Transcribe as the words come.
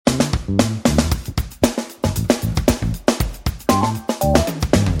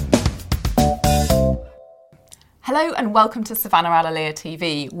Hello and welcome to Savannah Alalea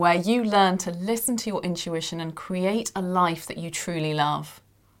TV, where you learn to listen to your intuition and create a life that you truly love.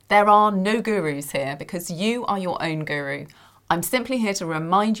 There are no gurus here because you are your own guru. I'm simply here to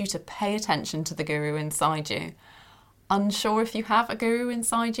remind you to pay attention to the guru inside you. Unsure if you have a guru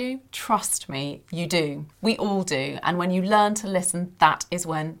inside you? Trust me, you do. We all do. And when you learn to listen, that is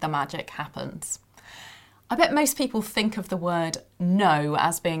when the magic happens. I bet most people think of the word no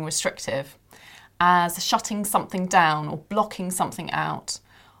as being restrictive, as shutting something down or blocking something out.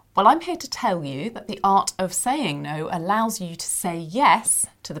 Well, I'm here to tell you that the art of saying no allows you to say yes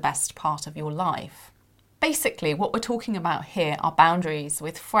to the best part of your life. Basically, what we're talking about here are boundaries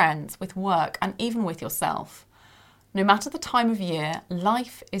with friends, with work, and even with yourself. No matter the time of year,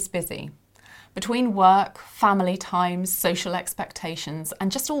 life is busy. Between work, family times, social expectations,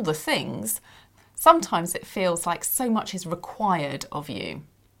 and just all the things, sometimes it feels like so much is required of you.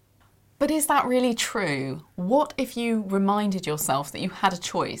 But is that really true? What if you reminded yourself that you had a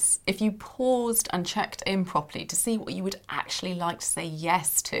choice? If you paused and checked in properly to see what you would actually like to say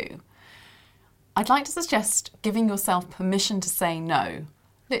yes to? I'd like to suggest giving yourself permission to say no.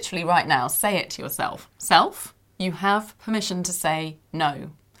 Literally right now, say it to yourself. Self, you have permission to say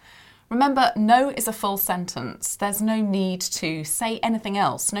no. Remember, no is a full sentence. There's no need to say anything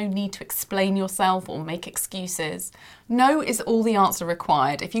else, no need to explain yourself or make excuses. No is all the answer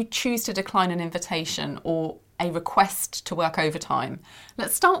required if you choose to decline an invitation or a request to work overtime.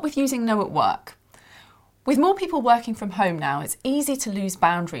 Let's start with using no at work. With more people working from home now, it's easy to lose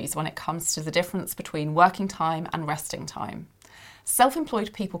boundaries when it comes to the difference between working time and resting time.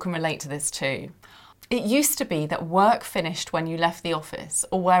 Self-employed people can relate to this too. It used to be that work finished when you left the office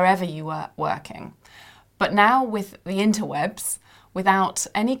or wherever you were working. But now with the interwebs, without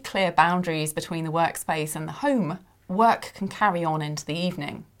any clear boundaries between the workspace and the home, work can carry on into the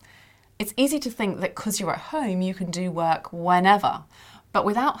evening. It's easy to think that because you're at home, you can do work whenever. But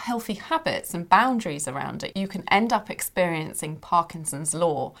without healthy habits and boundaries around it, you can end up experiencing Parkinson's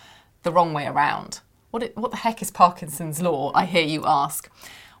law the wrong way around. What the heck is Parkinson's law, I hear you ask?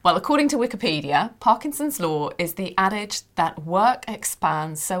 Well, according to Wikipedia, Parkinson's law is the adage that work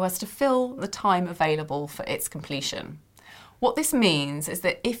expands so as to fill the time available for its completion. What this means is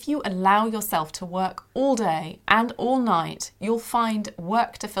that if you allow yourself to work all day and all night, you'll find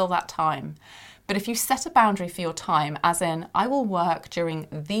work to fill that time. But if you set a boundary for your time, as in, I will work during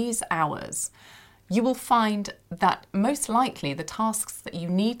these hours, you will find that most likely the tasks that you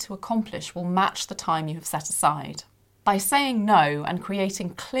need to accomplish will match the time you have set aside. By saying no and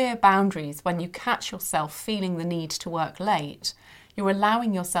creating clear boundaries when you catch yourself feeling the need to work late, you're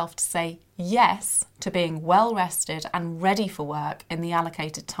allowing yourself to say yes to being well rested and ready for work in the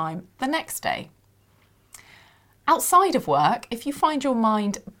allocated time the next day. Outside of work, if you find your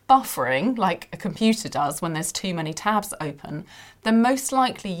mind buffering like a computer does when there's too many tabs open, then most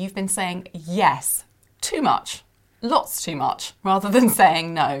likely you've been saying yes too much, lots too much, rather than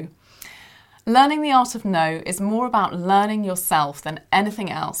saying no. Learning the art of no is more about learning yourself than anything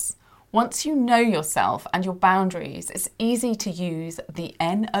else. Once you know yourself and your boundaries, it's easy to use the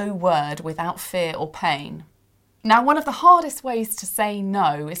NO word without fear or pain. Now, one of the hardest ways to say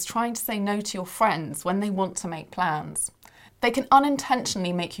no is trying to say no to your friends when they want to make plans. They can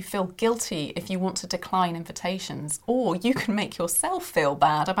unintentionally make you feel guilty if you want to decline invitations, or you can make yourself feel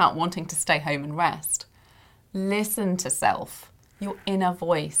bad about wanting to stay home and rest. Listen to self, your inner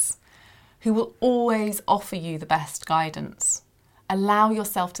voice, who will always offer you the best guidance. Allow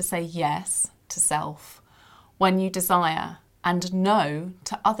yourself to say yes to self when you desire and no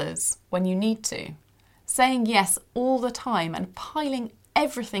to others when you need to. Saying yes all the time and piling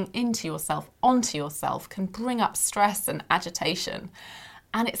everything onto yourself can bring up stress and agitation.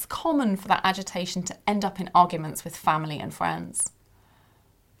 And it's common for that agitation to end up in arguments with family and friends.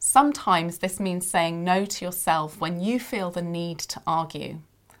 Sometimes this means saying no to yourself when you feel the need to argue.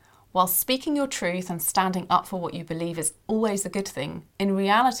 While speaking your truth and standing up for what you believe is always a good thing, in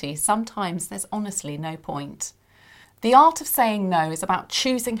reality, sometimes there's honestly no point. The art of saying no is about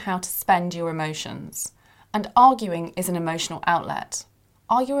choosing how to spend your emotions, and arguing is an emotional outlet.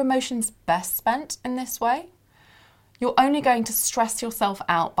 Are your emotions best spent in this way? You're only going to stress yourself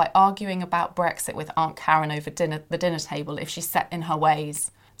out by arguing about Brexit with Aunt Karen over the dinner table if she's set in her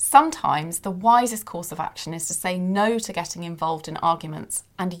ways. Sometimes the wisest course of action is to say no to getting involved in arguments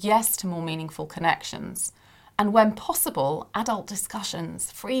and yes to more meaningful connections. And when possible, adult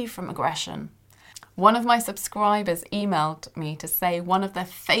discussions free from aggression. One of my subscribers emailed me to say one of their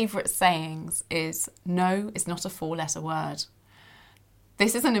favourite sayings is, "No is not a four-letter word."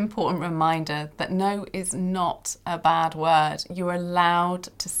 This is an important reminder that no is not a bad word. You're allowed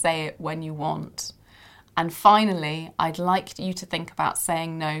to say it when you want. And finally, I'd like you to think about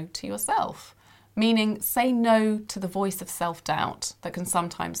saying no to yourself, meaning say no to the voice of self-doubt that can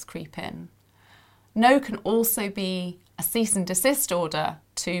sometimes creep in. No can also be a cease and desist order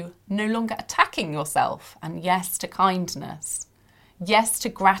to no longer attacking yourself, and yes to kindness. Yes to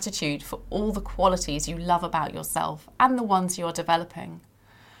gratitude for all the qualities you love about yourself and the ones you're developing.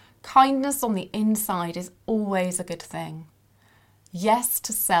 Kindness on the inside is always a good thing. Yes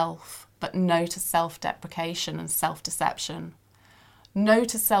to self, but no to self-deprecation and self-deception. No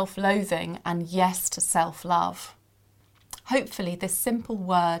to self-loathing and yes to self-love. Hopefully this simple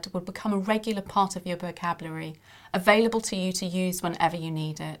word will become a regular part of your vocabulary, available to you to use whenever you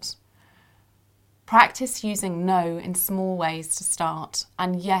need it. Practice using no in small ways to start,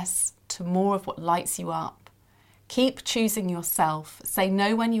 and yes to more of what lights you up. Keep choosing yourself. Say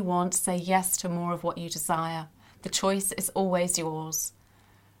no when you want, say yes to more of what you desire. The choice is always yours.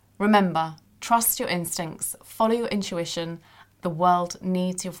 Remember, trust your instincts, follow your intuition. The world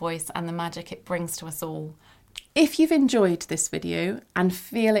needs your voice and the magic it brings to us all. If you've enjoyed this video and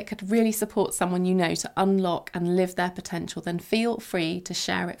feel it could really support someone you know to unlock and live their potential, then feel free to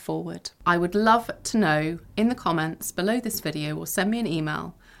share it forward. I would love to know in the comments below this video, or send me an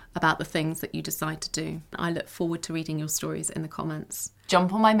email about the things that you decide to do. I look forward to reading your stories in the comments.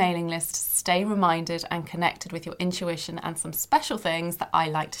 Jump on my mailing list, stay reminded and connected with your intuition and some special things that I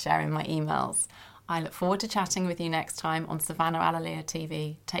like to share in my emails. I look forward to chatting with you next time on Savannah Alalea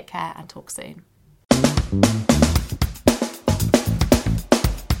TV. Take care and talk soon.